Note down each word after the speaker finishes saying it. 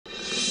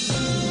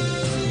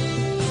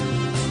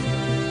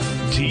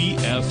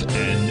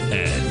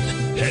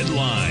TFNN.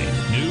 Headline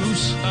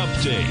News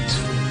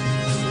Update.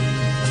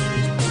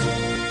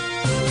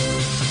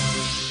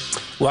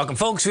 Welcome,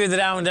 folks. We're the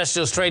Dow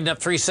Industrials trading up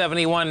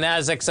 371,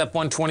 Nasdaq's up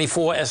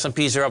 124,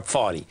 S&Ps are up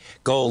 40.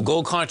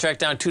 Gold contract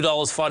down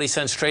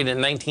 $2.40, trading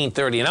at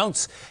 $19.30 an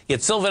ounce.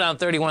 Yet silver down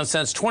 31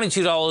 cents,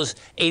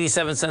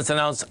 $22.87 an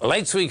ounce.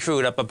 Light sweet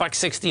crude up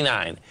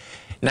 $1.69.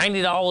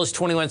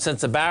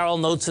 $90.21 a barrel.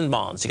 Notes and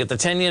bonds. You get the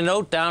 10-year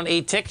note down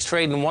 8 ticks,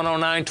 trading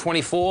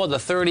 109.24. The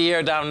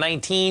 30-year down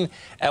 19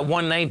 at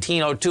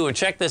 119.02. And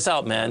check this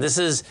out, man. This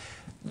is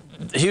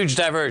huge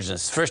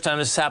divergence. First time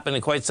this has happened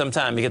in quite some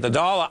time. You get the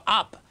dollar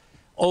up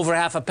over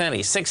half a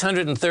penny,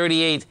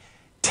 638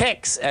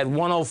 ticks at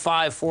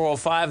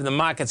 105.405, and the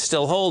market's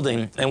still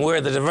holding. And where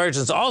the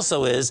divergence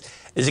also is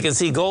you can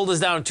see gold is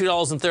down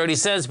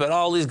 $2.30, but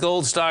all these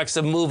gold stocks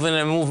are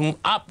moving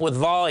up with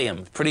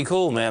volume. Pretty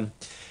cool, man.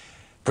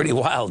 Pretty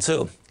wild,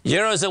 too.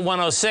 Euro's at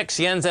 106,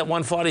 yen's at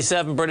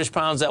 147, British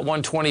pounds at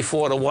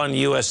 124 to 1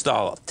 U.S.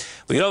 dollar.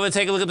 We go over and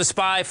take a look at the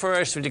SPY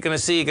first. What you're going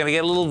to see, you're going to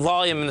get a little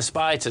volume in the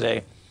SPY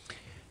today.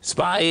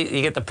 SPY,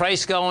 you get the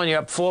price going, you're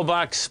up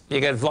 $4. You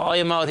got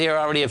volume out here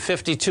already at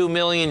 52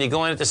 million. You're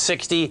going into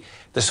 60,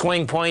 the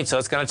swing point, so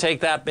it's going to take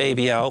that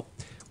baby out.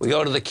 We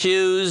go to the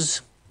Qs.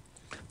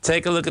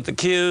 Take a look at the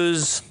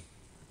Qs.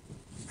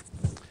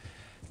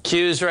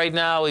 Qs right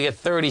now, we get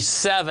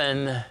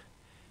 37.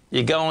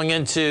 You're going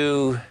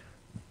into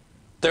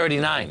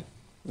 39.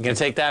 You're going to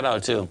take that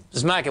out, too.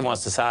 This market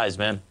wants the size,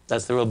 man.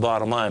 That's the real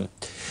bottom line.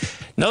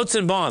 Notes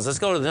and bonds. Let's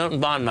go to the note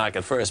and bond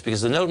market first,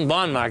 because the note and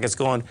bond market's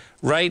going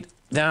right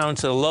down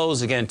to the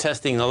lows again,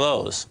 testing the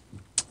lows.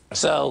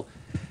 So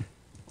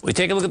we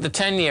take a look at the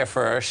 10-year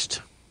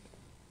first.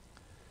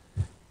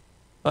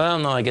 Well,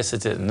 no, I guess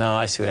it didn't. No,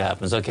 I see what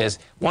happens. Okay, it's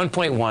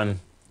 1.1.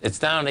 It's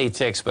down 8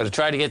 ticks, but it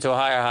tried to get to a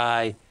higher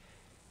high.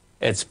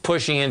 It's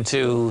pushing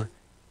into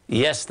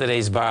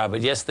yesterday's bar,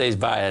 but yesterday's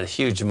bar had a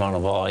huge amount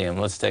of volume.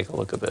 Let's take a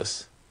look at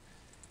this.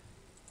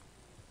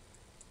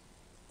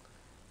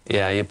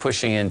 Yeah, you're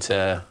pushing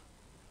into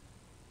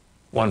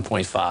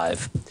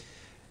 1.5.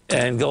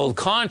 And gold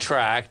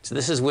contract,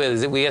 this is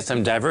where we get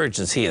some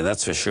divergence here,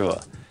 that's for sure.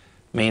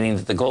 Meaning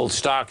that the gold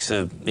stocks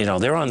are,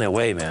 they're on their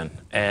way, man.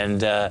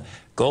 And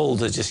gold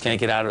just can't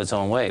get out of its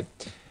own way.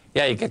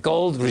 Yeah, you get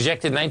gold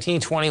rejected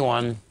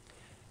 1921,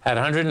 had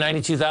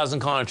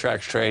 192,000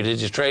 contracts traded.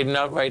 You're trading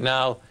out right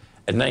now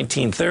at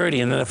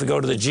 1930. And then if we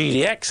go to the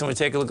GDX and we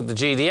take a look at the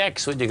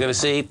GDX, what you're going to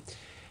see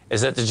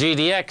is that the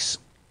GDX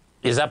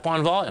is up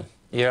on volume.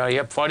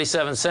 You're up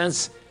 47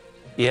 cents.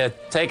 You're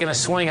taking a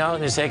swing out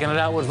and you're taking it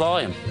out with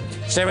volume.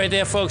 Stay right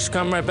there, folks.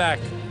 Come right back.